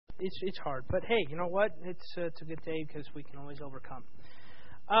it's hard. But hey, you know what? It's a good day because we can always overcome.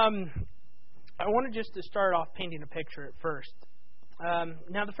 I wanted just to start off painting a picture at first.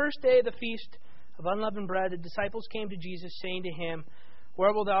 Now, the first day of the Feast of Unleavened Bread, the disciples came to Jesus, saying to him,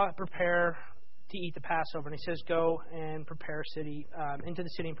 "Where will thou prepare to eat the Passover?" And he says, "Go and prepare into the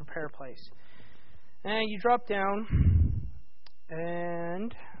city and prepare a place." And you drop down,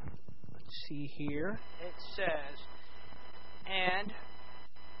 and let's see here. It says, "And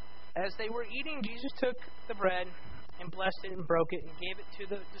as they were eating, Jesus took the bread and blessed it and broke it and gave it to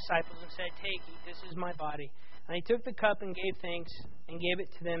the disciples and said, 'Take, eat, this is my body.' And he took the cup and gave thanks and gave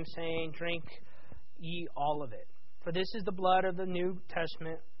it to them, saying, 'Drink ye all of it. For this is the blood of the New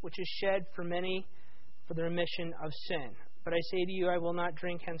Testament, which is shed for many for the remission of sin. But I say to you, I will not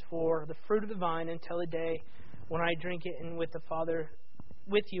drink henceforth the fruit of the vine until the day when I drink it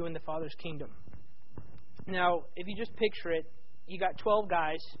with you in the Father's kingdom.'" Now, if you just picture it, you got 12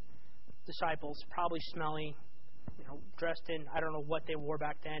 guys, disciples, probably smelly, dressed in, I don't know what they wore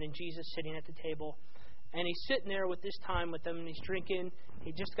back then, and Jesus sitting at the table. And he's sitting there with this time with them, and he's drinking.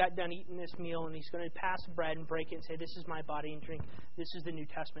 He just got done eating this meal, and he's going to pass the bread and break it and say, "This is my body," and drink. This is the New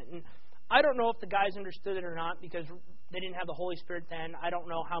Testament. And I don't know if the guys understood it or not because they didn't have the Holy Spirit then. I don't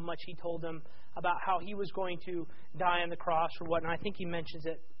know how much he told them about how he was going to die on the cross or what. And I think he mentions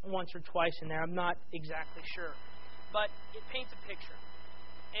it once or twice in there. I'm not exactly sure. But it paints a picture.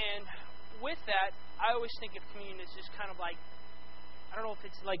 And with that, I always think of communion as just kind of like, I don't know if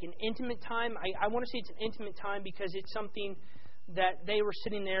it's like an intimate time. I want to say it's an intimate time because it's something that they were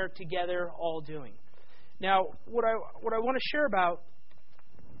sitting there together all doing. Now, what I want to share about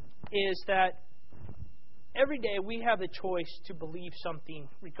is that every day we have the choice to believe something,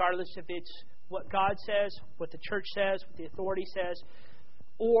 regardless if it's what God says, what the church says, what the authority says,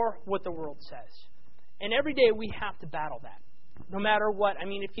 or what the world says. And every day we have to battle that, no matter what. I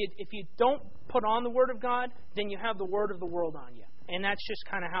mean, if you don't put on the Word of God, then you have the word of the world on you. And that's just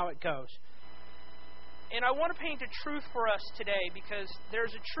kind of how it goes. And I want to paint a truth for us today because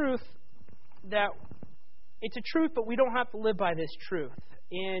there's a truth that it's a truth, but we don't have to live by this truth.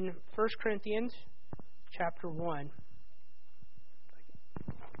 In 1 Corinthians chapter 1,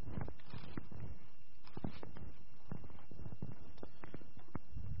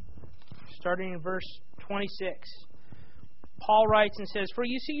 starting in verse 26, Paul writes and says, "For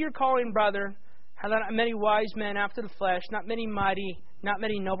you see your calling, brother, how that not many wise men after the flesh, not many mighty, not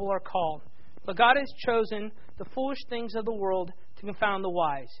many noble are called. But God has chosen the foolish things of the world to confound the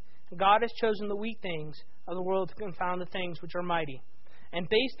wise. And God has chosen the weak things of the world to confound the things which are mighty. And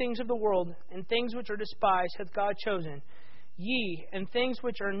base things of the world and things which are despised hath God chosen, ye, and things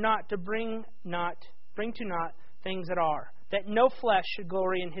which are not to bring to naught things that are, that no flesh should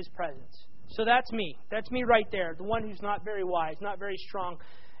glory in his presence." So that's me. That's me right there, the one who's not very wise, not very strong.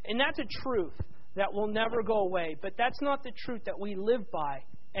 And that's a truth that will never go away. But that's not the truth that we live by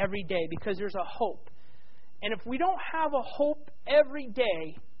every day because there's a hope. And if we don't have a hope every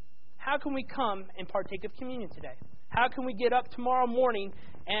day, how can we come and partake of communion today? How can we get up tomorrow morning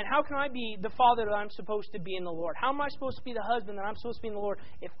and how can I be the father that I'm supposed to be in the Lord? How am I supposed to be the husband that I'm supposed to be in the Lord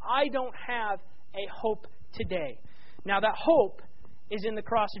if I don't have a hope today? Now that hope is in the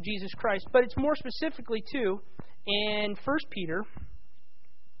cross of Jesus Christ, but it's more specifically too in 1 Peter.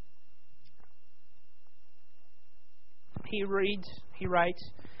 He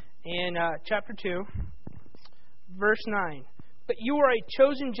writes in chapter 2, verse 9, "But you are a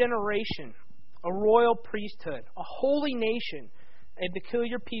chosen generation, a royal priesthood, a holy nation, a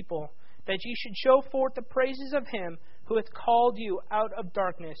peculiar people, that ye should show forth the praises of him who hath called you out of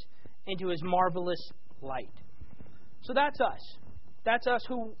darkness into his marvelous light." So that's us. That's us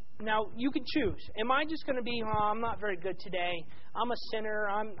who, now you can choose. Am I just going to be, I'm not very good today, I'm a sinner,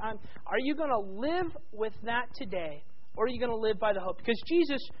 are you going to live with that today? Or are you going to live by the hope? Because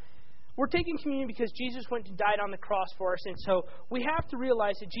we're taking communion because Jesus went and died on the cross for us. And so we have to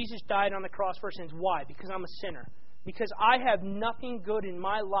realize that Jesus died on the cross for our sins. Why? Because I'm a sinner. Because I have nothing good in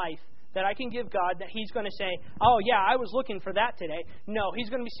my life that I can give God that He's going to say, "Oh yeah, I was looking for that today." No, He's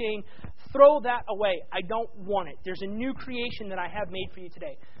going to be saying, "Throw that away. I don't want it. There's a new creation that I have made for you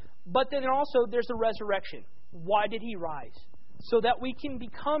today." But then also there's the resurrection. Why did He rise? So that we can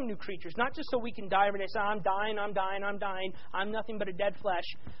become new creatures, not just so we can die every day. Say, I'm dying, I'm nothing but a dead flesh.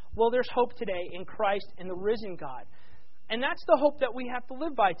 Well, there's hope today in Christ and the risen God. And that's the hope that we have to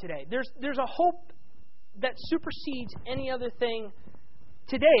live by today. There's a hope that supersedes any other thing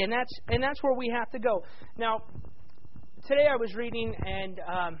today, and that's where we have to go. Now, today I was reading, and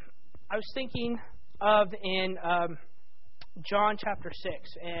I was thinking of in John chapter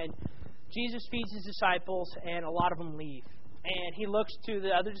 6, and Jesus feeds His disciples, and a lot of them leave. And he looks to the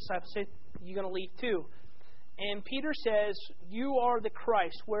other disciples and says, you going to leave too? And Peter says, you are the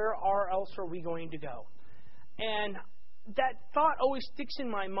Christ. Where else are we going to go? And that thought always sticks in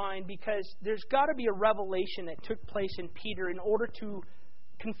my mind because there's got to be a revelation that took place in Peter in order to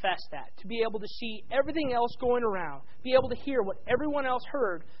confess that, to be able to see everything else going around, be able to hear what everyone else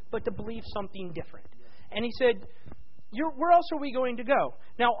heard, but to believe something different. And he said, where else are we going to go?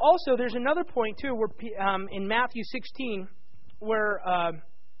 Now, also, there's another point, too, where in Matthew 16, where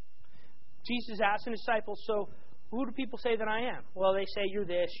Jesus asked the disciples, so who do people say that I am? Well, they say you're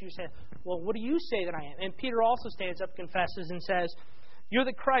this. You say, well, what do you say that I am? And Peter also stands up, confesses, and says, you're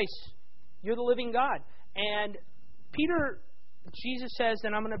the Christ. You're the living God. And Jesus says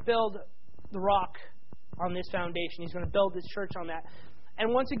that I'm going to build the rock on this foundation. He's going to build this church on that.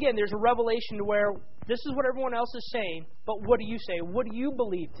 And once again, there's a revelation to where this is what everyone else is saying, but what do you say? What do you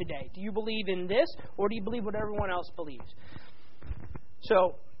believe today? Do you believe in this, or do you believe what everyone else believes?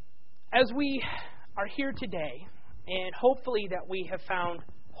 So, as we are here today, and hopefully that we have found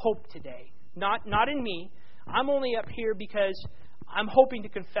hope today, not in me. I'm only up here because I'm hoping to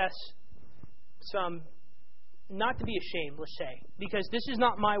confess some, not to be ashamed, let's say, because this is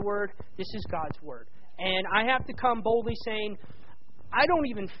not my word, this is God's word. And I have to come boldly saying, I don't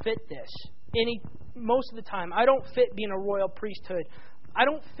even fit this most of the time. I don't fit being a royal priesthood. I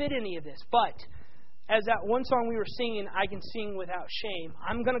don't fit any of this. But as that one song we were singing, I can sing without shame.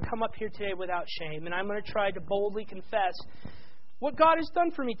 I'm going to come up here today without shame, and I'm going to try to boldly confess what God has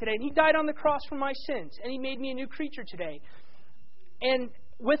done for me today. And He died on the cross for my sins, and He made me a new creature today. And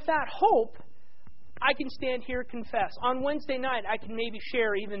with that hope, I can stand here and confess. On Wednesday night, I can maybe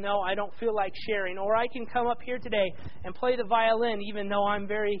share even though I don't feel like sharing. Or I can come up here today and play the violin even though I'm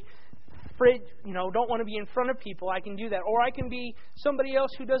very afraid, don't want to be in front of people. I can do that. Or I can be somebody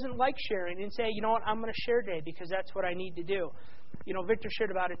else who doesn't like sharing and say, you know what, I'm going to share today because that's what I need to do. Victor shared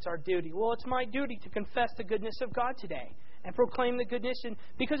about it's our duty. Well, it's my duty to confess the goodness of God today and proclaim the goodness.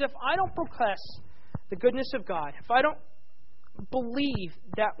 Because if I don't profess the goodness of God, if I don't believe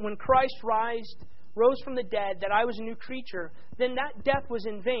that when Christ rose from the dead, that I was a new creature, then that death was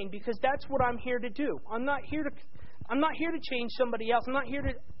in vain, because that's what I'm here to do. I'm not here to change somebody else. I'm not here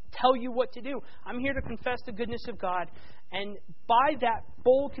to tell you what to do. I'm here to confess the goodness of God, and by that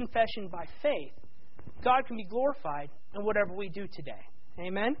bold confession by faith, God can be glorified in whatever we do today.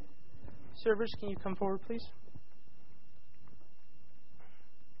 Amen? Servers, can you come forward, please?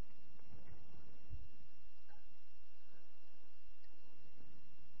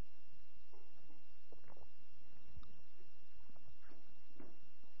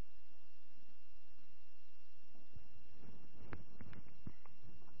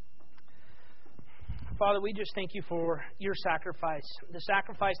 Father, we just thank you for your sacrifice, the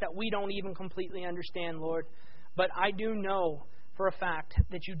sacrifice that we don't even completely understand, Lord. But I do know for a fact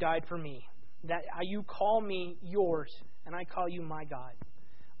that you died for me, that you call me yours, and I call you my God.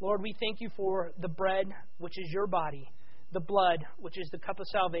 Lord, we thank you for the bread, which is your body, the blood, which is the cup of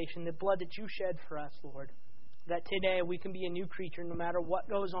salvation, the blood that you shed for us, Lord, that today we can be a new creature no matter what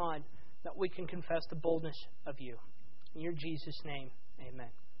goes on, that we can confess the boldness of you. In your Jesus' name, amen.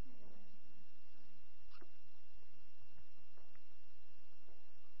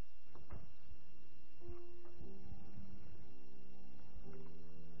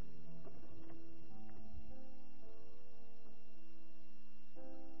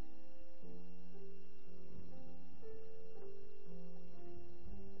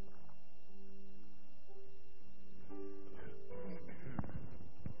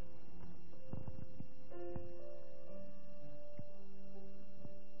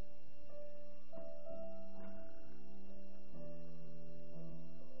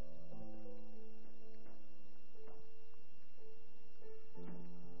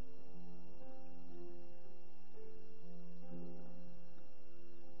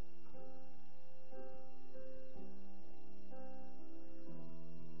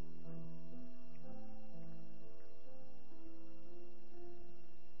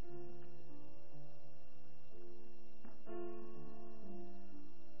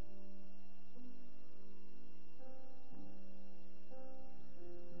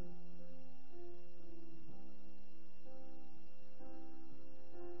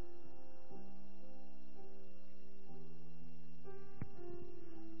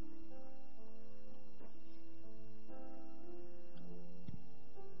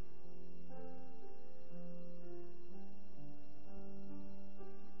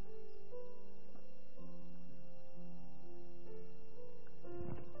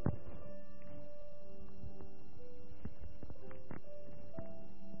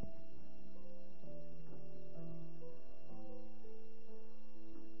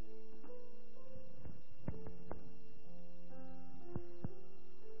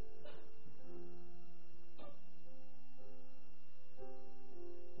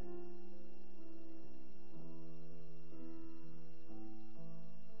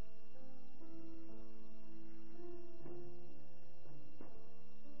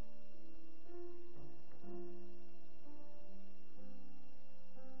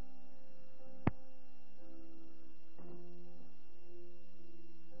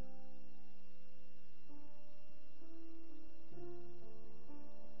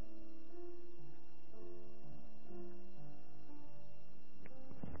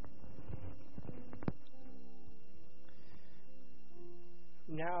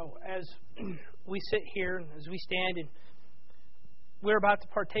 now as we sit here, as we stand, and we're about to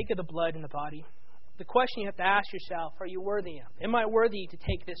partake of the blood and the body. The question you have to ask yourself, are you worthy? Am I worthy to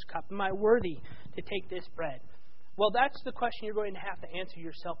take this cup? Am I worthy to take this bread? Well, that's the question you're going to have to answer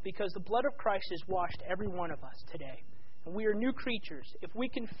yourself, because the blood of Christ has washed every one of us today. And we are new creatures. If we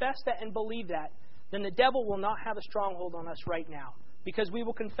confess that and believe that, then the devil will not have a stronghold on us right now, because we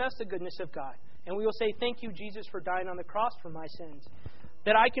will confess the goodness of God. And we will say, thank you, Jesus, for dying on the cross for my sins.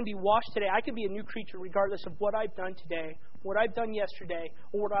 That I can be washed today. I can be a new creature regardless of what I've done today, what I've done yesterday,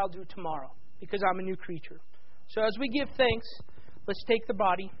 or what I'll do tomorrow, because I'm a new creature. So as we give thanks, let's take the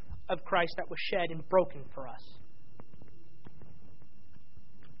body of Christ that was shed and broken for us.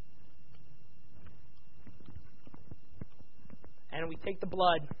 And we take the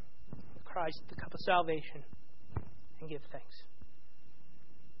blood of Christ, the cup of salvation, and give thanks.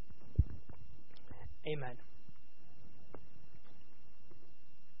 Amen.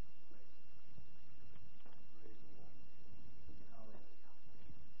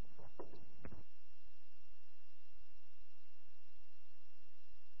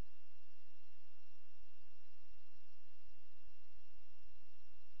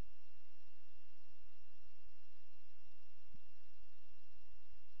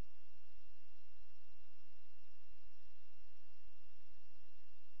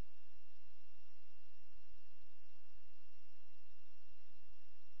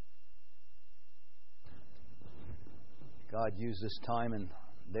 God used this time in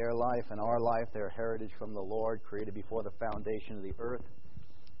their life and our life, their heritage from the Lord, created before the foundation of the earth,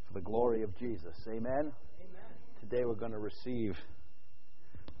 for the glory of Jesus. Amen? Amen. Today we're going to receive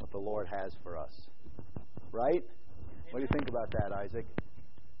what the Lord has for us. Right? Amen. What do you think about that, Isaac?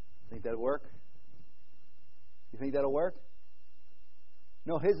 Think that'll work? You think that'll work?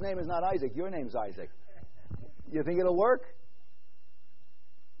 No, his name is not Isaac. Your name's Isaac. You think it'll work?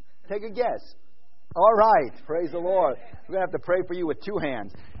 Take a guess. All right. Praise the Lord. We're going to have to pray for you with two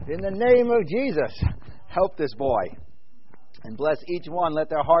hands. In the name of Jesus, help this boy. And bless each one. Let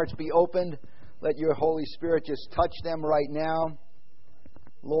their hearts be opened. Let your Holy Spirit just touch them right now.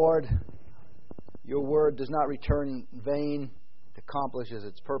 Lord, your word does not return in vain. It accomplishes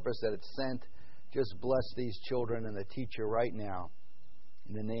its purpose that it's sent. Just bless these children and the teacher right now.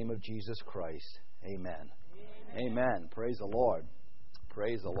 In the name of Jesus Christ. Amen. Amen. Amen. Praise the Lord.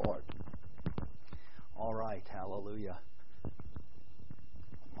 Praise the Lord. All right, hallelujah.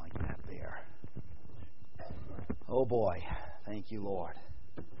 Like that there. Oh boy, thank you, Lord.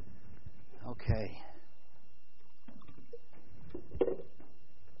 Okay.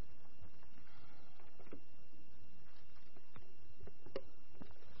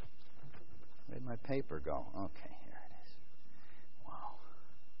 Where'd my paper go? Okay, here it is. Wow.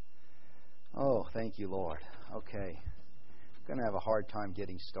 Oh, thank you, Lord. Okay. I'm going to have a hard time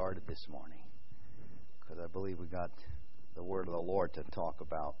getting started this morning, because I believe we got the word of the Lord to talk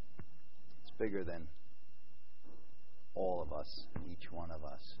about. It's bigger than all of us, each one of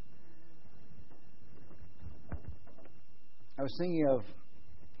us. I was thinking of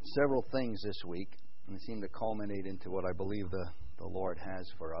several things this week, and they seem to culminate into what I believe the Lord has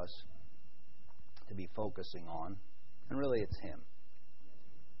for us to be focusing on. And really, it's Him.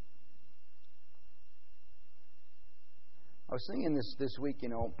 I was thinking this week,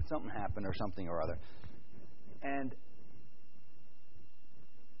 something happened or something or other. And,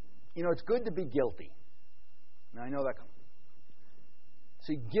 it's good to be guilty. Now, I know that.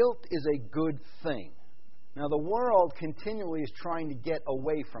 See, guilt is a good thing. Now, the world continually is trying to get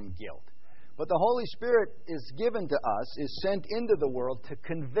away from guilt. But the Holy Spirit is given to us, is sent into the world to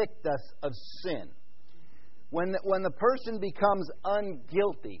convict us of sin. When the person becomes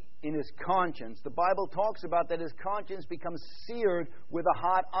unguilty in his conscience, the Bible talks about that his conscience becomes seared with a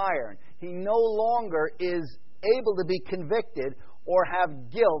hot iron. He no longer is able to be convicted or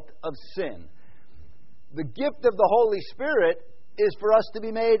have guilt of sin. The gift of the Holy Spirit is for us to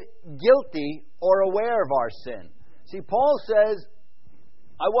be made guilty or aware of our sin. See, Paul says,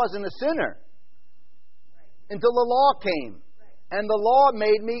 I wasn't a sinner until the law came. And the law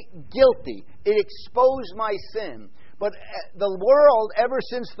made me guilty. It exposed my sin. But the world, ever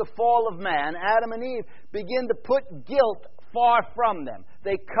since the fall of man, Adam and Eve, began to put guilt far from them.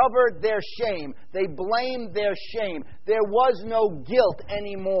 They covered their shame. They blamed their shame. There was no guilt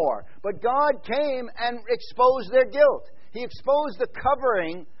anymore. But God came and exposed their guilt. He exposed the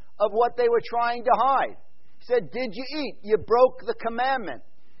covering of what they were trying to hide. He said, did you eat? You broke the commandment.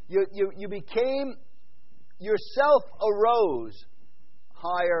 You became... Yourself arose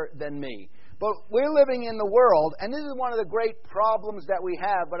higher than me. But we're living in the world, and this is one of the great problems that we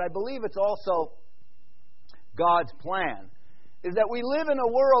have, but I believe it's also God's plan. is that we live in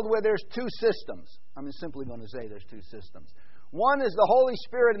a world where there's two systems. I'm just simply going to say there's two systems. One is the Holy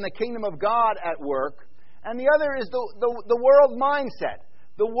Spirit and the kingdom of God at work, and the other is the world mindset,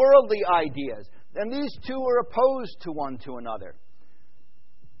 the worldly ideas. And these two are opposed to one to another.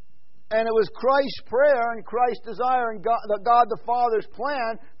 And it was Christ's prayer and Christ's desire and God the Father's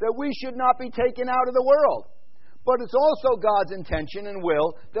plan that we should not be taken out of the world. But it's also God's intention and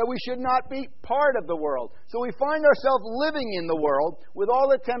will that we should not be part of the world. So we find ourselves living in the world with all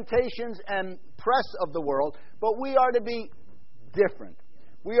the temptations and press of the world, but we are to be different.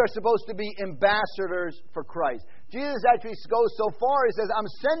 We are supposed to be ambassadors for Christ. Jesus actually goes so far, he says, I'm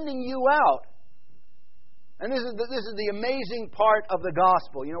sending you out. And this is the amazing part of the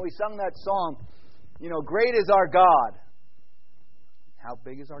gospel. You know, we sung that song, you know, great is our God. How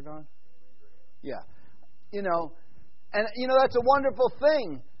big is our God? Yeah. You know, and you know, that's a wonderful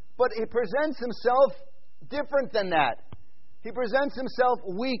thing. But he presents himself different than that. He presents himself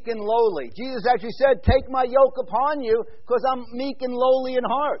weak and lowly. Jesus actually said, take my yoke upon you because I'm meek and lowly in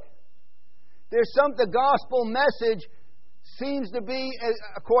heart. There's the gospel message seems to be,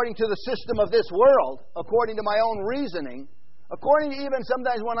 according to the system of this world, according to my own reasoning, according to even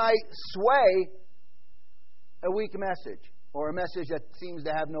sometimes when I sway, a weak message, or a message that seems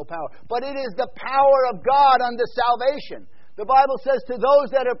to have no power. But it is the power of God unto salvation. The Bible says to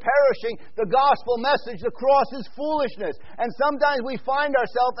those that are perishing, the gospel message, the cross is foolishness. And sometimes we find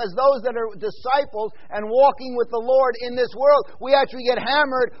ourselves as those that are disciples and walking with the Lord in this world. We actually get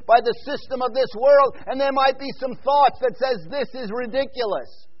hammered by the system of this world, and there might be some thoughts that says, this is ridiculous.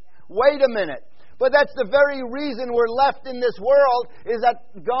 Wait a minute. But that's the very reason we're left in this world, is that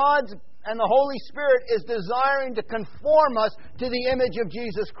God's and the Holy Spirit is desiring to conform us to the image of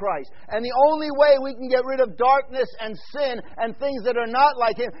Jesus Christ. And the only way we can get rid of darkness and sin and things that are not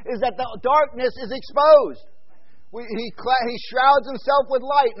like Him is that the darkness is exposed. He shrouds Himself with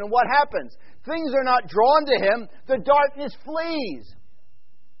light, and what happens? Things are not drawn to Him. The darkness flees.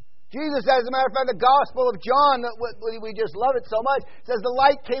 Jesus, as a matter of fact, the Gospel of John, we just love it so much, says the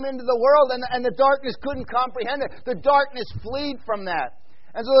light came into the world and the darkness couldn't comprehend it. The darkness fled from that.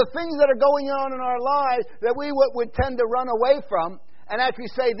 And so the things that are going on in our lives that we would tend to run away from and actually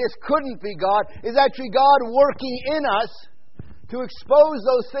say this couldn't be God, is actually God working in us to expose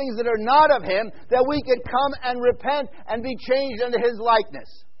those things that are not of Him, that we can come and repent and be changed into His likeness.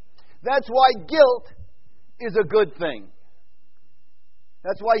 That's why guilt is a good thing.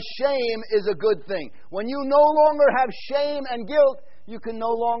 That's why shame is a good thing. When you no longer have shame and guilt, you can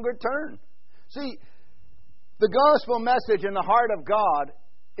no longer turn. See, the gospel message in the heart of God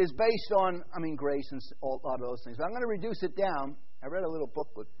is based on, grace and a lot of those things. But I'm going to reduce it down. I read a little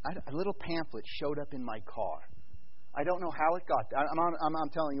booklet. A little pamphlet showed up in my car. I don't know how it got there. I'm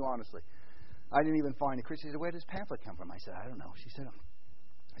telling you honestly. I didn't even find it. Christy said, where does this pamphlet come from? I said, I don't know. She said,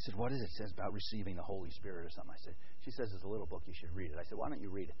 I said, what is it? It says about receiving the Holy Spirit or something. She says, it's a little book. You should read it. I said, why don't you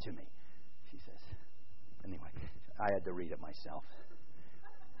read it to me? She says, anyway, I had to read it myself.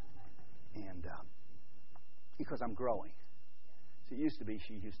 And because I'm growing. See, it used to be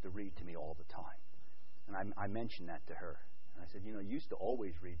she used to read to me all the time. And I mentioned that to her. And I said, you used to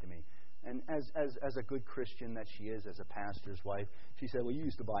always read to me. And as a good Christian that she is, as a pastor's wife, she said, well, you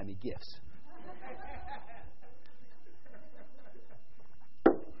used to buy me gifts.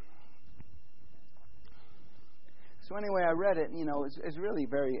 So anyway, I read it, and, it's really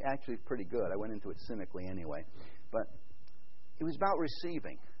actually pretty good. I went into it cynically anyway. But it was about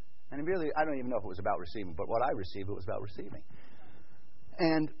receiving. And really, I don't even know if it was about receiving, but what I received, it was about receiving.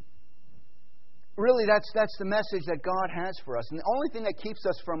 And really, that's the message that God has for us. And the only thing that keeps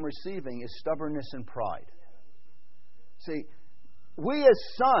us from receiving is stubbornness and pride. See, we as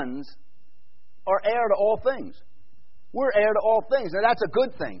sons are heir to all things. We're heir to all things. Now, that's a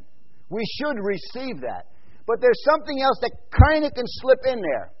good thing. We should receive that. But there's something else that kind of can slip in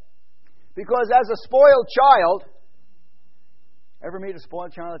there. Because as a spoiled child, ever meet a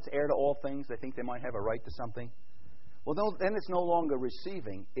spoiled child that's heir to all things? They think they might have a right to something. Well, then it's no longer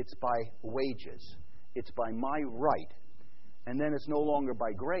receiving. It's by wages. It's by my right. And then it's no longer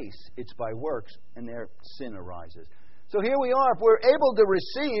by grace. It's by works. And there sin arises. So here we are. If we're able to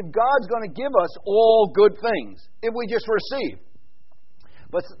receive, God's going to give us all good things. If we just receive.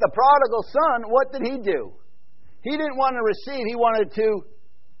 But the prodigal son, what did he do? He didn't want to receive. He wanted to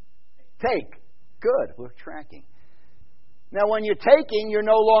take. Good. We're tracking. Now, when you're taking, you're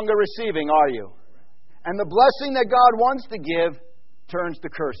no longer receiving, are you? And the blessing that God wants to give turns to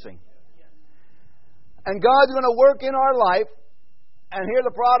cursing. And God's going to work in our life. And here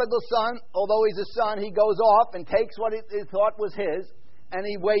the prodigal son, although he's a son, he goes off and takes what he thought was his. and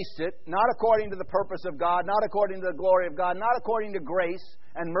he wastes it, not according to the purpose of God, not according to the glory of God, not according to grace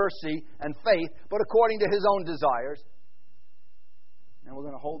and mercy and faith, but according to his own desires. And we're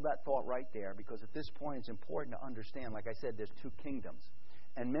going to hold that thought right there, because at this point it's important to understand, like I said, there's two kingdoms.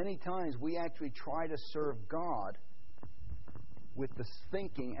 And many times we actually try to serve God with the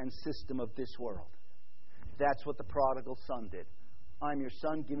thinking and system of this world. That's what the prodigal son did. I'm your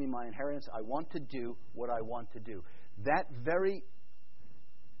son, give me my inheritance. I want to do what I want to do. That very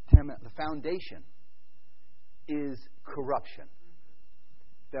the foundation is corruption.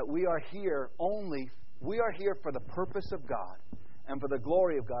 That we are here for the purpose of God and for the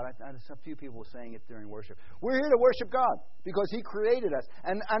glory of God. A few people were saying it during worship. We're here to worship God because He created us.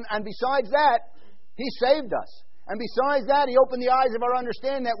 And besides that, He saved us. And besides that, He opened the eyes of our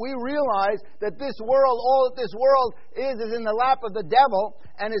understanding that we realize that this world, all that this world is in the lap of the devil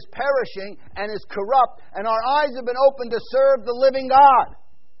and is perishing and is corrupt. And our eyes have been opened to serve the living God.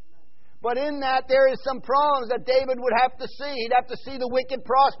 But in that, there is some problems that David would have to see. He'd have to see the wicked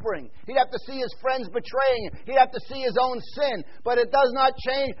prospering. He'd have to see his friends betraying him. He'd have to see his own sin. But it does not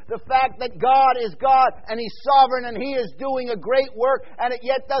change the fact that God is God and He's sovereign and He is doing a great work, and it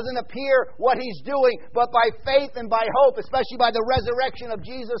yet doesn't appear what He's doing. But by faith and by hope, especially by the resurrection of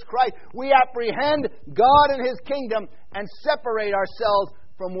Jesus Christ, we apprehend God and His kingdom and separate ourselves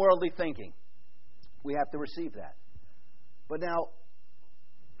from worldly thinking. We have to receive that. But now,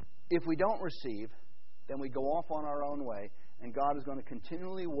 if we don't receive, then we go off on our own way, and God is going to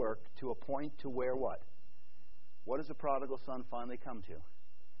continually work to a point to where what? What does the prodigal son finally come to?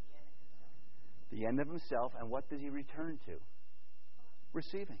 The end of himself. And what does he return to?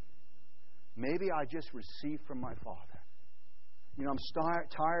 Receiving. Maybe I just receive from my Father. You know, I'm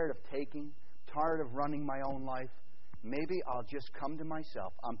tired of taking, tired of running my own life. Maybe I'll just come to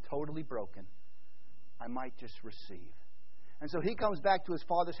myself. I'm totally broken. I might just receive. And so he comes back to his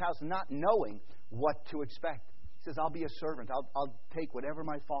father's house not knowing what to expect. He says, I'll be a servant. I'll take whatever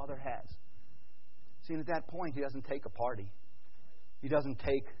my father has. See, and at that point, he doesn't take a party. He doesn't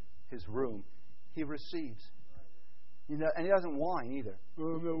take his room. He receives. You know, and he doesn't whine either.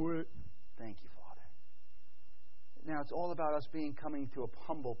 Oh, no, thank you, Father. Now, it's all about us coming to a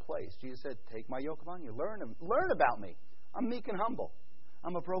humble place. Jesus said, take my yoke upon you. Learn about me. I'm meek and humble.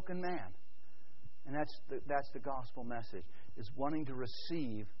 I'm a broken man. And that's the gospel message, is wanting to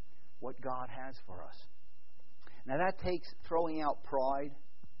receive what God has for us. Now that takes throwing out pride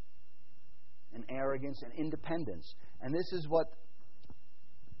and arrogance and independence. And this is what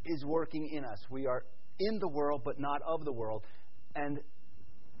is working in us. We are in the world, but not of the world. And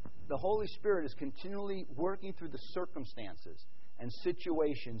the Holy Spirit is continually working through the circumstances and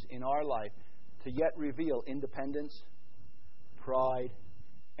situations in our life to yet reveal independence, pride,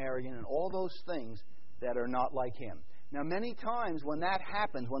 arrogant, and all those things that are not like Him. Now, many times when that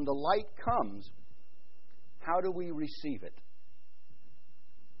happens, when the light comes, how do we receive it?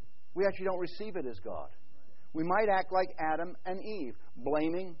 We actually don't receive it as God. We might act like Adam and Eve,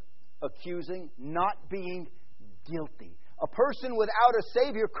 blaming, accusing, not being guilty. A person without a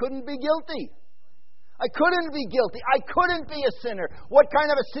Savior couldn't be guilty. I couldn't be guilty. I couldn't be a sinner. What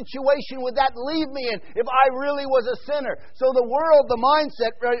kind of a situation would that leave me in if I really was a sinner? So the world, the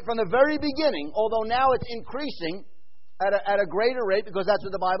mindset right from the very beginning, although now it's increasing at a greater rate, because that's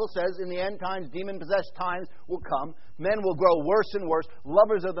what the Bible says, in the end times, demon-possessed times will come. Men will grow worse and worse,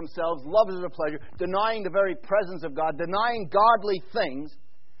 lovers of themselves, lovers of pleasure, denying the very presence of God, denying godly things,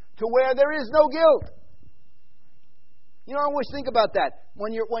 to where there is no guilt. You know, I always think about that.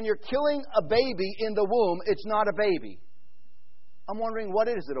 When you're killing a baby in the womb, it's not a baby. I'm wondering, what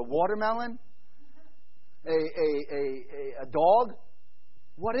is it? A watermelon? A dog?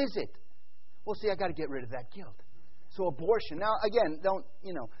 What is it? Well, see, I got to get rid of that guilt. So abortion. Now, again,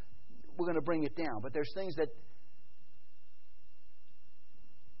 we're going to bring it down. But there's things that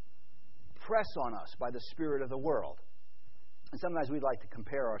press on us by the spirit of the world. And sometimes we'd like to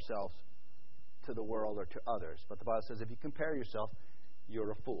compare ourselves to the world or to others. But the Bible says if you compare yourself,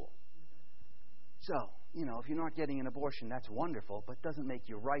 you're a fool. So, if you're not getting an abortion, that's wonderful, but doesn't make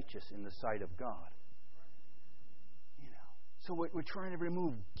you righteous in the sight of God. So we're trying to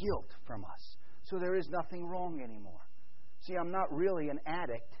remove guilt from us. So there is nothing wrong anymore. See, I'm not really an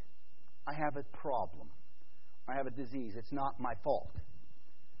addict. I have a problem. I have a disease. It's not my fault.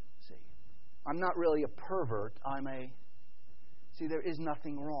 See, I'm not really a pervert. See, there is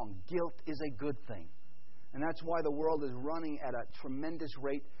nothing wrong. Guilt is a good thing. And that's why the world is running at a tremendous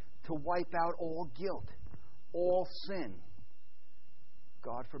rate to wipe out all guilt, all sin.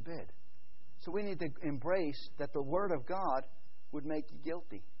 God forbid. So we need to embrace that the Word of God would make you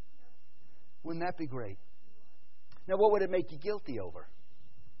guilty. Wouldn't that be great? Now, what would it make you guilty over?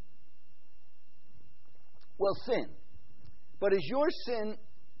 Well, sin. But is your sin,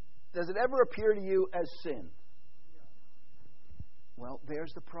 does it ever appear to you as sin? Well,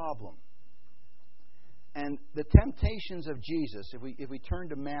 there's the problem. And the temptations of Jesus, if we turn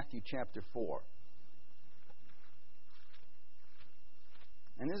to Matthew chapter 4.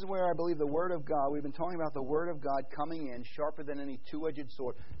 And this is where I believe the Word of God, we've been talking about the Word of God coming in sharper than any two-edged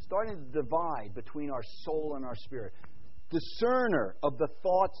sword, starting to divide between our soul and our spirit. Discerner of the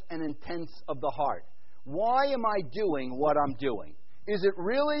thoughts and intents of the heart. Why am I doing what I'm doing? Is it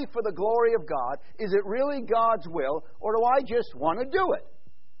really for the glory of God? Is it really God's will? Or do I just want to do it?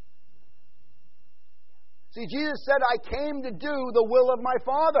 See, Jesus said, I came to do the will of my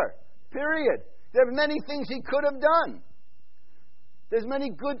Father. Period. There are many things He could have done. There's many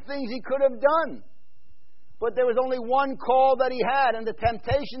good things He could have done. But there was only one call that He had, and the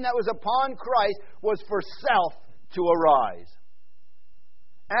temptation that was upon Christ was for self to arise.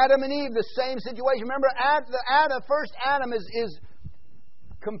 Adam and Eve, the same situation. Remember, the first Adam is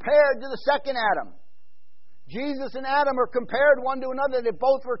compared to the second Adam. Jesus and Adam are compared one to another. They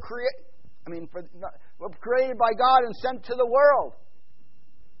both were created by God and sent to the world.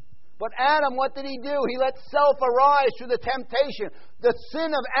 But Adam, what did he do? He let self arise through the temptation. The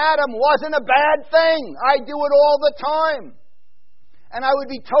sin of Adam wasn't a bad thing. I do it all the time. And I would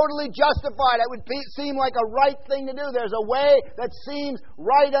be totally justified. It would seem like a right thing to do. There's a way that seems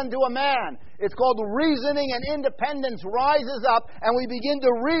right unto a man. It's called reasoning, and independence rises up, and we begin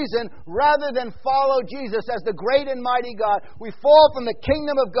to reason rather than follow Jesus as the great and mighty God. We fall from the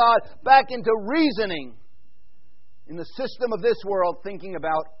kingdom of God back into reasoning in the system of this world, thinking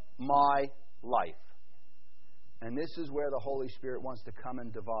about my life. And this is where the Holy Spirit wants to come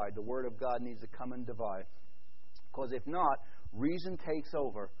and divide. The Word of God needs to come and divide. Because if not, reason takes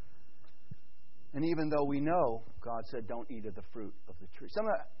over. And even though we know, God said, don't eat of the fruit of the tree.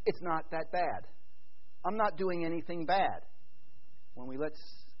 It's not that bad. I'm not doing anything bad. When we let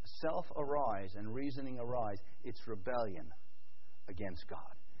self arise and reasoning arise, it's rebellion against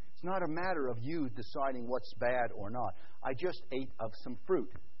God. It's not a matter of you deciding what's bad or not. I just ate of some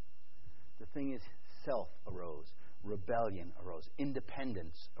fruit. The thing is, self arose, rebellion arose,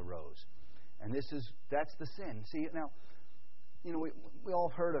 independence arose. And that's the sin. See, now, we all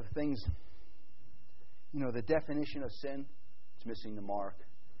heard of things, the definition of sin, it's missing the mark,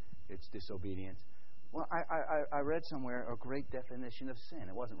 it's disobedience. Well, I read somewhere a great definition of sin.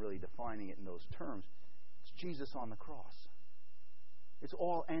 It wasn't really defining it in those terms. It's Jesus on the cross. It's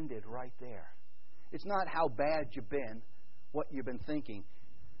all ended right there. It's not how bad you've been, what you've been thinking.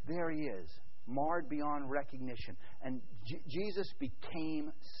 There He is, marred beyond recognition. And Jesus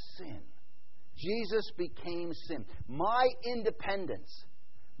became sin. Jesus became sin. My independence,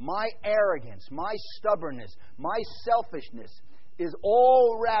 my arrogance, my stubbornness, my selfishness is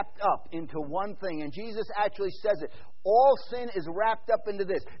all wrapped up into one thing. And Jesus actually says it. All sin is wrapped up into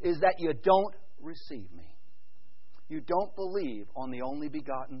this, is that you don't receive me. You don't believe on the only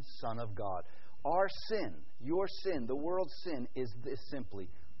begotten Son of God. Our sin, your sin, the world's sin is this simply: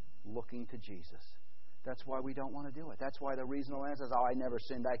 looking to Jesus. That's why we don't want to do it. That's why the reasonable answer is, I never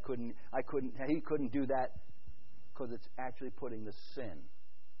sinned. He couldn't do that. Because it's actually putting the sin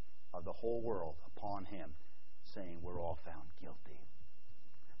of the whole world upon Him, saying we're all found guilty.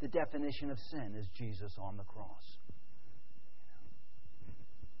 The definition of sin is Jesus on the cross.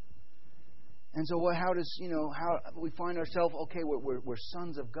 And so how we find ourselves, okay, we're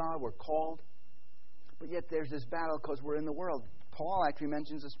sons of God, we're called, but yet there's this battle because we're in the world. Paul actually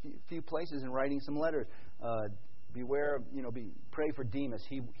mentions a few places in writing some letters. Beware, pray for Demas.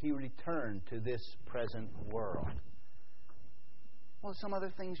 He returned to this present world. Well, some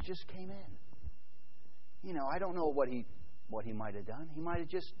other things just came in. I don't know what he might have done. He might have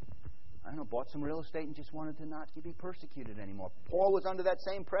just, bought some real estate and just wanted to not be persecuted anymore. Paul was under that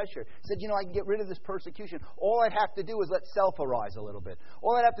same pressure. He said, I can get rid of this persecution. All I'd have to do is let self arise a little bit.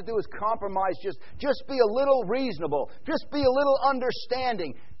 All I'd have to do is compromise, just be a little reasonable, just be a little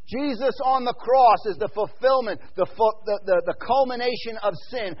understanding. Jesus on the cross is the fulfillment, the culmination of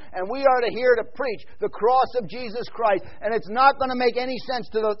sin. And we are here to preach the cross of Jesus Christ. And it's not going to make any sense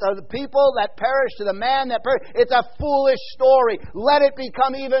to the people that perish, to the man that perished. It's a foolish story. Let it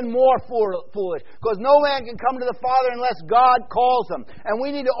become even more foolish. Because no man can come to the Father unless God calls them. And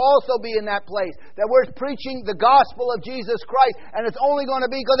we need to also be in that place, that we're preaching the gospel of Jesus Christ. And it's only going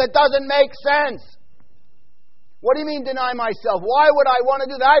to be because it doesn't make sense. What do you mean deny myself? Why would I want to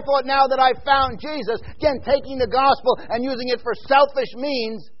do that? I thought now that I found Jesus, again, taking the gospel and using it for selfish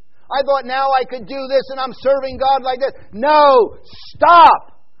means, I thought now I could do this and I'm serving God like this. No!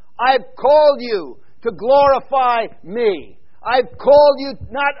 Stop! I've called you to glorify me. I've called you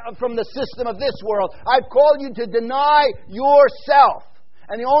not from the system of this world. I've called you to deny yourself.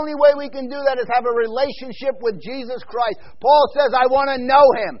 And the only way we can do that is have a relationship with Jesus Christ. Paul says, I want to know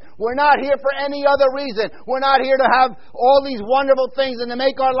Him. We're not here for any other reason. We're not here to have all these wonderful things and to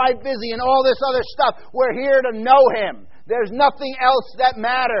make our life busy and all this other stuff. We're here to know Him. There's nothing else that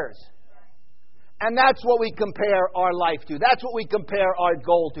matters. And that's what we compare our life to. That's what we compare our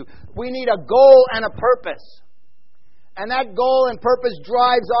goal to. We need a goal and a purpose. And that goal and purpose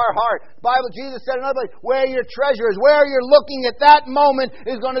drives our heart. The Bible, Jesus said another place, where your treasure is, where you're looking at that moment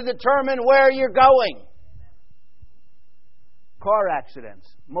is going to determine where you're going. Car accidents.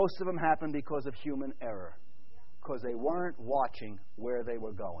 Most of them happen because of human error. Because they weren't watching where they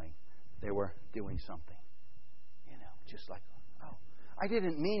were going. They were doing something. You know, just like, oh, I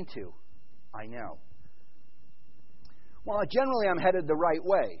didn't mean to. I know. Well, generally I'm headed the right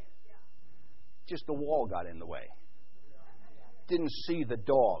way. Just the wall got in the way. Didn't see the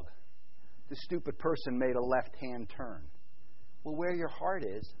dog. The stupid person made a left-hand turn. Well, where your heart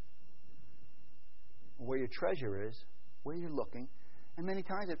is, where your treasure is, where you're looking, and many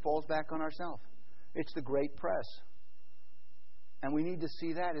times it falls back on ourselves. It's the great press. And we need to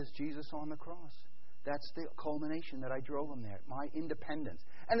see that as Jesus on the cross. That's the culmination that I drove Him there. My independence.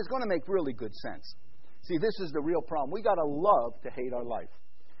 And it's going to make really good sense. See, this is the real problem. We got to love to hate our life.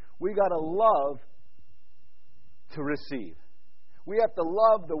 We got to love to receive. We have to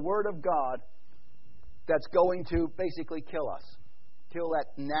love the Word of God that's going to basically kill us. Kill that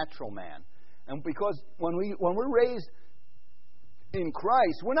natural man. And because when we're raised in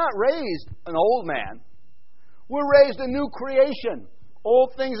Christ, we're not raised an old man. We're raised a new creation.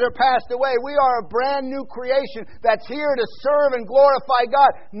 Old things are passed away. We are a brand new creation that's here to serve and glorify God.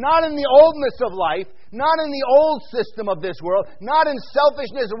 Not in the oldness of life, not in the old system of this world, not in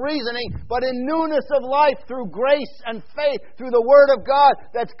selfishness reasoning, but in newness of life through grace and faith, through the Word of God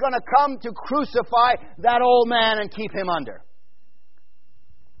that's going to come to crucify that old man and keep him under.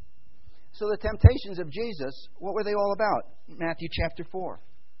 So the temptations of Jesus, what were they all about? Matthew chapter 4.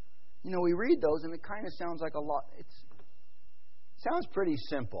 You know, we read those and it kind of sounds like a lot. Sounds pretty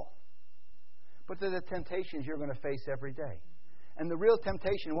simple. But they're the temptations you're going to face every day. And the real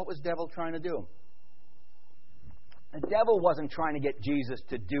temptation, what was the devil trying to do? The devil wasn't trying to get Jesus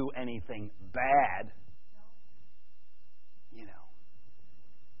to do anything bad. You know.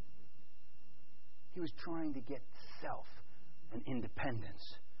 He was trying to get self and independence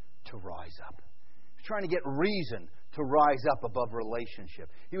to rise up. He was trying to get reason to rise up above relationship.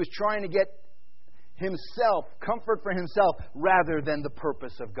 He was trying to get himself, comfort for himself, rather than the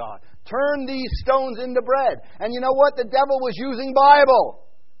purpose of God. Turn these stones into bread. And you know what? The devil was using Bible.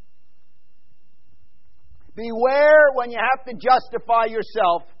 Beware when you have to justify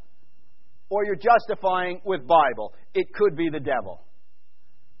yourself or you're justifying with Bible. It could be the devil.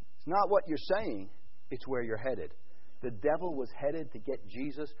 It's not what you're saying, it's where you're headed. The devil was headed to get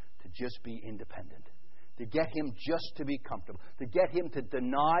Jesus to just be independent, to get him just to be comfortable, to get him to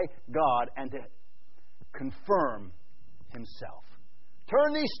deny God and to confirm himself.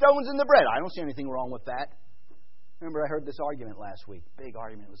 Turn these stones into bread. I don't see anything wrong with that. Remember, I heard this argument last week. Big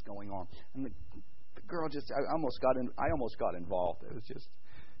argument was going on, and the girl I almost got involved. It was just,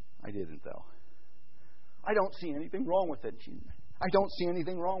 I didn't though. I don't see anything wrong with it. I don't see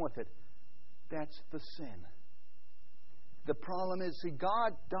anything wrong with it. That's the sin. The problem is, see,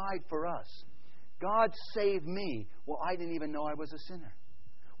 God died for us. God saved me. Well, I didn't even know I was a sinner.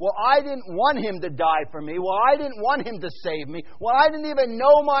 Well, I didn't want Him to die for me. Well, I didn't want Him to save me. Well, I didn't even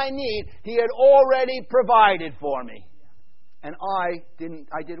know my need. He had already provided for me. And I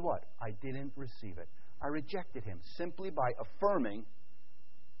did what? I didn't receive it. I rejected Him simply by affirming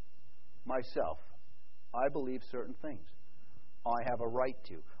myself. I believe certain things. I have a right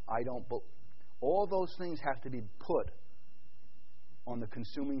to. All those things have to be put on the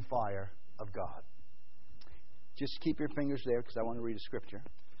consuming fire of God. Just keep your fingers there because I want to read a scripture.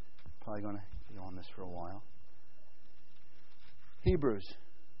 Probably going to be on this for a while. Hebrews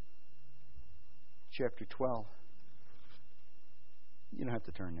chapter 12. You don't have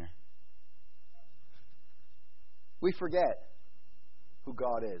to turn there. We forget who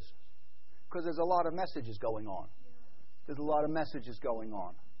God is because there's a lot of messages going on. There's a lot of messages going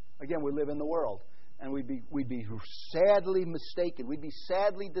on. Again, we live in the world. And we'd be sadly mistaken. We'd be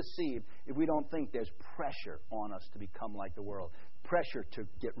sadly deceived if we don't think there's pressure on us to become like the world. Pressure to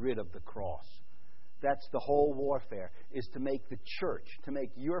get rid of the cross. That's the whole warfare, is to make the church, to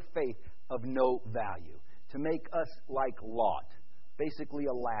make your faith of no value. To make us like Lot. Basically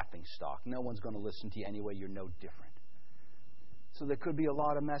a laughing stock. No one's going to listen to you anyway. You're no different. So there could be a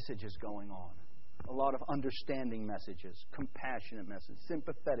lot of messages going on. a lot of understanding messages, compassionate messages,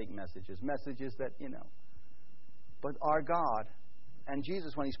 sympathetic messages, messages that, But our God, and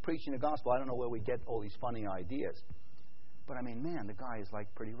Jesus, when He's preaching the gospel, I don't know where we get all these funny ideas. But man, the guy is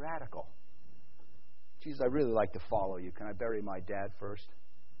like pretty radical. Jesus, I really like to follow you. Can I bury my dad first?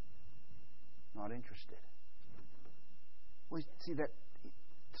 Not interested. Well, see that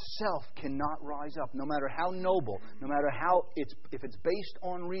self cannot rise up, no matter how noble, no matter how if it's based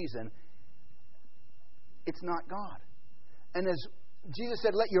on reason, it's not God. And as Jesus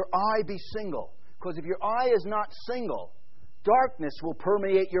said, let your eye be single. Because if your eye is not single, darkness will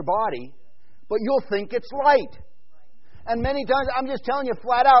permeate your body, but you'll think it's light. And many times, I'm just telling you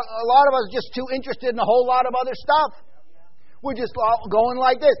flat out, a lot of us are just too interested in a whole lot of other stuff. We're just going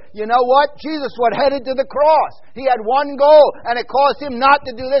like this. You know what? Jesus was headed to the cross. He had one goal, and it caused Him not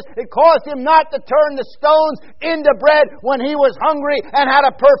to do this. It caused Him not to turn the stones into bread when He was hungry and had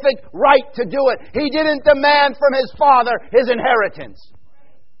a perfect right to do it. He didn't demand from His Father His inheritance.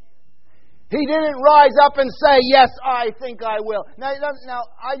 He didn't rise up and say, yes, I think I will. Now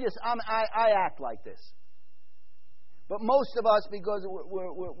I act like this. But most of us, because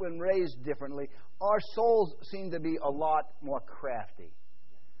we're raised differently, our souls seem to be a lot more crafty.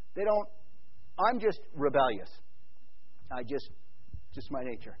 I'm just rebellious. Just my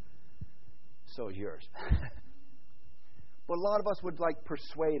nature. So is yours. But a lot of us would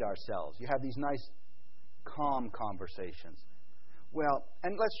persuade ourselves. You have these nice, calm conversations. Well,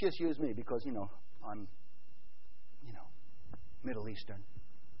 and let's just use me because, I'm, Middle Eastern,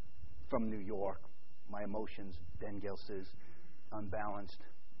 from New York. My emotions, Ben Gill says, unbalanced.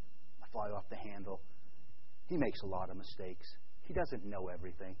 I fly off the handle. He makes a lot of mistakes. He doesn't know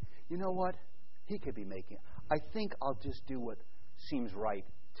everything. You know what? He could be making it. I think I'll just do what seems right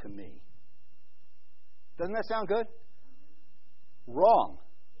to me. Doesn't that sound good? Wrong.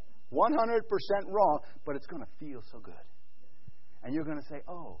 100% wrong, but it's going to feel so good. And you're going to say,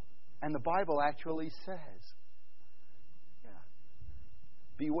 oh, and the Bible actually says,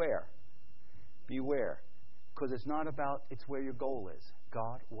 beware. Beware. Because it's not about, it's where your goal is.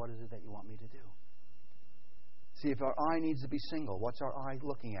 God, what is it that you want me to do? See, if our eye needs to be single, what's our eye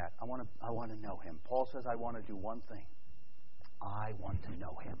looking at? I want to know Him. Paul says, I want to do one thing. I want to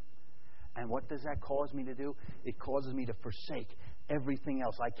know Him. And what does that cause me to do? It causes me to forsake everything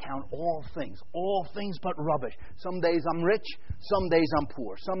else. I count all things but rubbish. Some days I'm rich, some days I'm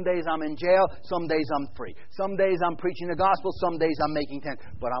poor. Some days I'm in jail, some days I'm free. Some days I'm preaching the gospel, some days I'm making tents.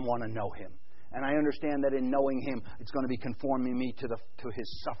 But I want to know Him. And I understand that in knowing Him, it's going to be conforming me to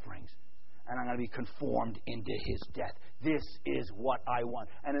His sufferings. And I'm going to be conformed into His death. This is what I want.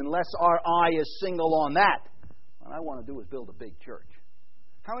 And unless our eye is single on that, what I want to do is build a big church.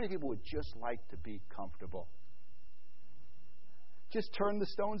 How many people would just like to be comfortable? Just turn the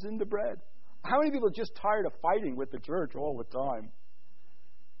stones into bread. How many people are just tired of fighting with the church all the time?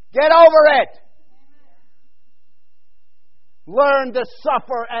 Get over it! Learn to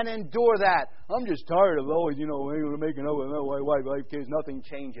suffer and endure that. I'm just tired of always, making up with my wife, I have kids, nothing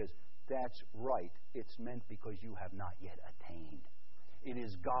changes. That's right. It's meant because you have not yet attained. It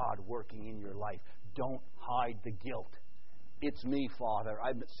is God working in your life. Don't hide the guilt. It's me, Father.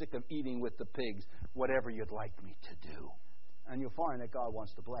 I'm sick of eating with the pigs. Whatever you'd like me to do. And you'll find that God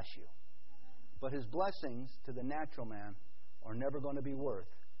wants to bless you. But His blessings to the natural man are never going to be worth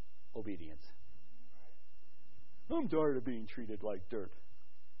obedience. I'm tired of being treated like dirt.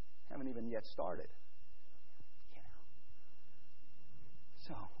 Haven't even yet started.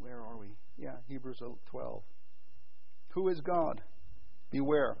 So, where are we? Yeah, Hebrews 12. Who is God?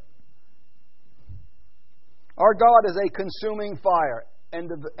 Beware. Our God is a consuming fire.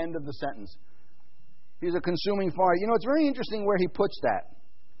 End of the sentence. He's a consuming fire. It's very interesting where he puts that.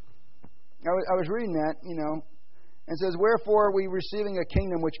 I was reading that, and says, wherefore we receiving a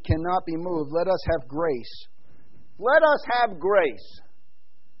kingdom which cannot be moved, let us have grace. Let us have grace.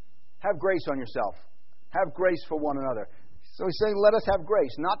 Have grace on yourself. Have grace for one another. So he's saying, let us have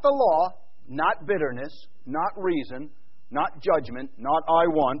grace. Not the law, not bitterness, not reason, not judgment, not I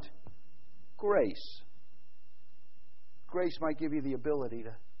want. Grace. Grace might give you the ability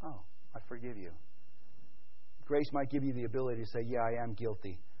to, I forgive you. Grace might give you the ability to say, yeah, I am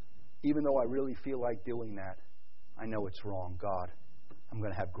guilty. Even though I really feel like doing that, I know it's wrong. God, I'm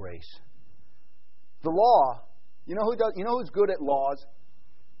going to have grace. The law, you know who's good at laws?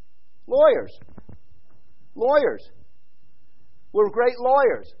 Lawyers. Lawyers. We're great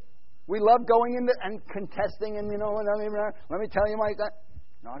lawyers. We love going in and contesting and, let me tell you my God.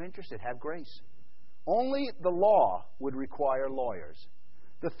 Not interested. Have grace. Only the law would require lawyers.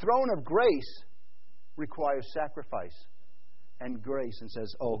 The throne of grace requires sacrifice and grace and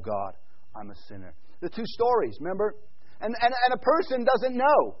says, oh God, I'm a sinner. The two stories, remember? And a person doesn't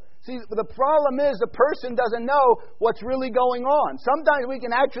know. See, the problem is the person doesn't know what's really going on. Sometimes we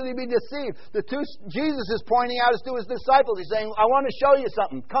can actually be deceived. Jesus is pointing out to his disciples. He's saying, I want to show you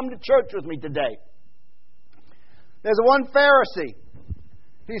something. Come to church with me today. There's one Pharisee.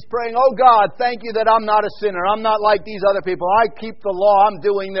 He's praying, oh God, thank you that I'm not a sinner. I'm not like these other people. I keep the law. I'm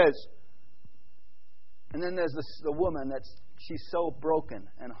doing this. And then there's the woman she's so broken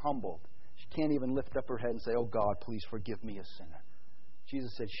and humbled. She can't even lift up her head and say, oh God, please forgive me, a sinner.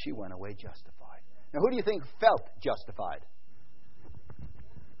 Jesus said she went away justified. Now, who do you think felt justified?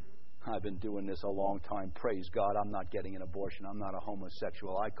 I've been doing this a long time. Praise God, I'm not getting an abortion. I'm not a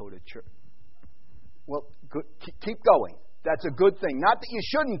homosexual. I go to church. Well, good. Keep going. That's a good thing. Not that you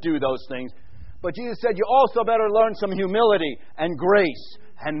shouldn't do those things, but Jesus said you also better learn some humility and grace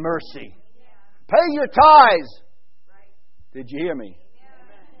and mercy. Pay your tithes. Did you hear me?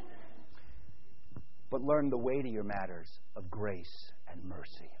 But learn the weightier matters of grace and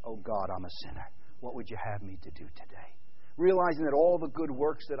mercy. Oh God, I'm a sinner. What would you have me to do today? Realizing that all the good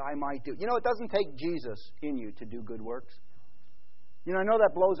works that I might do. You know, it doesn't take Jesus in you to do good works. You know, I know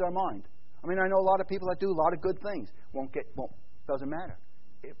that blows our mind. I mean, I know a lot of people that do a lot of good things. Doesn't matter.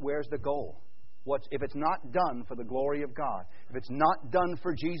 Where's the goal? If it's not done for the glory of God, if it's not done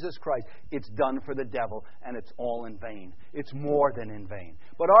for Jesus Christ, it's done for the devil, and it's all in vain. It's more than in vain.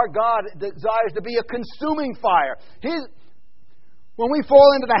 But our God desires to be a consuming fire. When we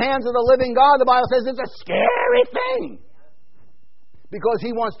fall into the hands of the living God, the Bible says it's a scary thing. Because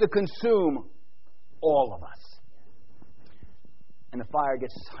He wants to consume all of us. And the fire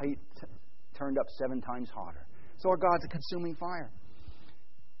gets turned up 7 times hotter. So our God's a consuming fire.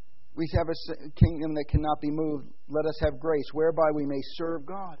 We have a kingdom that cannot be moved. Let us have grace, whereby we may serve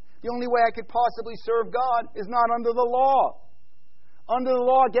God. The only way I could possibly serve God is not under the law. Under the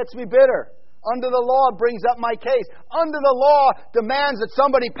law gets me bitter. Under the law brings up my case. Under the law demands that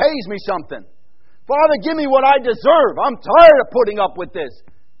somebody pays me something. Father, give me what I deserve. I'm tired of putting up with this.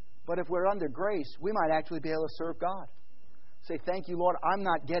 But if we're under grace, we might actually be able to serve God. Say, thank you, Lord, I'm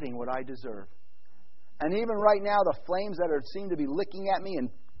not getting what I deserve. And even right now, the flames that seem to be licking at me and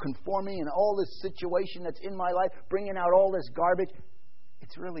conforming and all this situation that's in my life, bringing out all this garbage,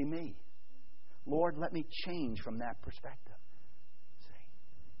 it's really me. Lord, let me change from that perspective. See?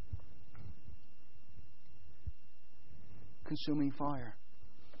 Consuming fire.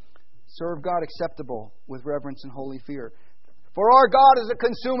 Serve God acceptable with reverence and holy fear. For our God is a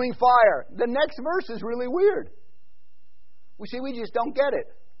consuming fire. The next verse is really weird. We just don't get it.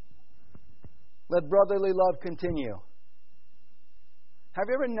 Let brotherly love continue. Have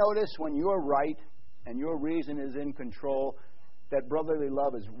you ever noticed when you're right and your reason is in control, that brotherly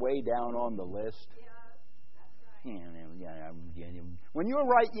love is way down on the list? When you're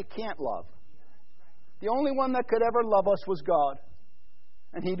right, you can't love. The only one that could ever love us was God.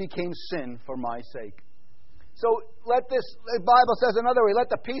 And He became sin for my sake. So the Bible says another way, let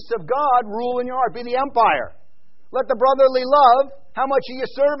the peace of God rule in your heart, be the empire. Let the brotherly love, how much are you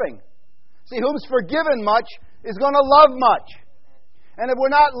serving? See, whom's forgiven much is going to love much. And if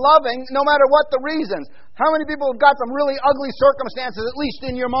we're not loving, no matter what the reasons, how many people have got some really ugly circumstances, at least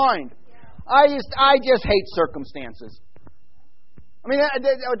in your mind? I just hate circumstances. I mean,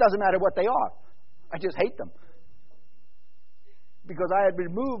 it doesn't matter what they are. I just hate them. Because I had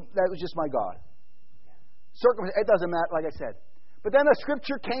removed, that was just my God. It doesn't matter, like I said. But then a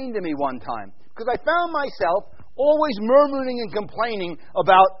scripture came to me one time. Because I found myself always murmuring and complaining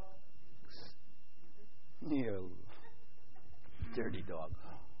about you dirty dog.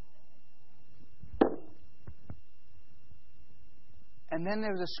 And then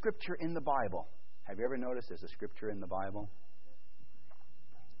there's a scripture in the Bible. Have you ever noticed there's a scripture in the Bible?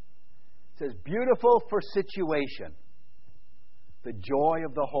 It says, beautiful for situation, the joy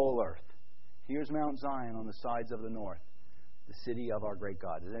of the whole earth. Here's Mount Zion on the sides of the north, the city of our great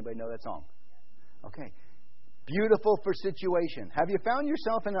God. Does anybody know that song? Okay. Beautiful for situation. Have you found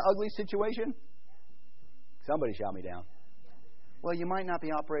yourself in an ugly situation? Somebody shout me down. Well, you might not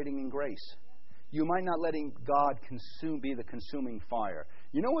be operating in grace. You might not letting God be the consuming fire.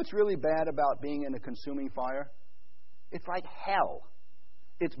 You know what's really bad about being in a consuming fire? It's like hell.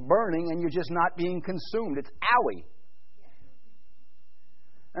 It's burning and you're just not being consumed. It's owie.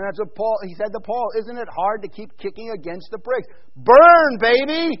 And that's what he said to Paul, isn't it hard to keep kicking against the pricks? Burn,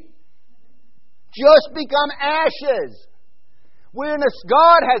 baby! Just become ashes.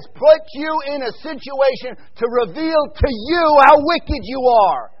 God has put you in a situation to reveal to you how wicked you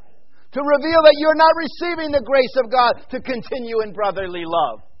are. To reveal that you're not receiving the grace of God to continue in brotherly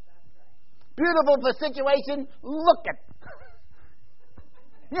love. Beautiful for situation. Look at.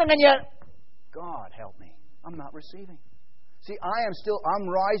 God help me. I'm not receiving. See, I'm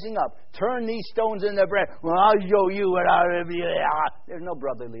rising up. Turn these stones into bread. Well, I'll show you what I'll be. There's no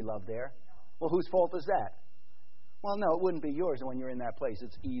brotherly love there. Well, whose fault is that? Well, no, it wouldn't be yours when you're in that place.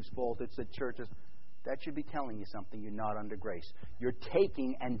 It's Eve's fault. It's the church's. That should be telling you something. You're not under grace. You're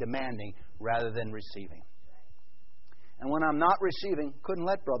taking and demanding rather than receiving. And when I'm not receiving, couldn't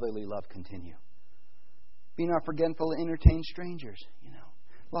let brotherly love continue. Be not forgetful to entertain strangers.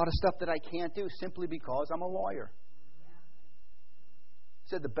 A lot of stuff that I can't do simply because I'm a lawyer.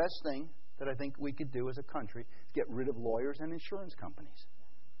 Said the best thing that I think we could do as a country is get rid of lawyers and insurance companies.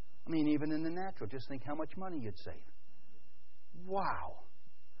 I mean, even in the natural, just think how much money you'd save. Wow.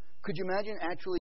 Could you imagine actually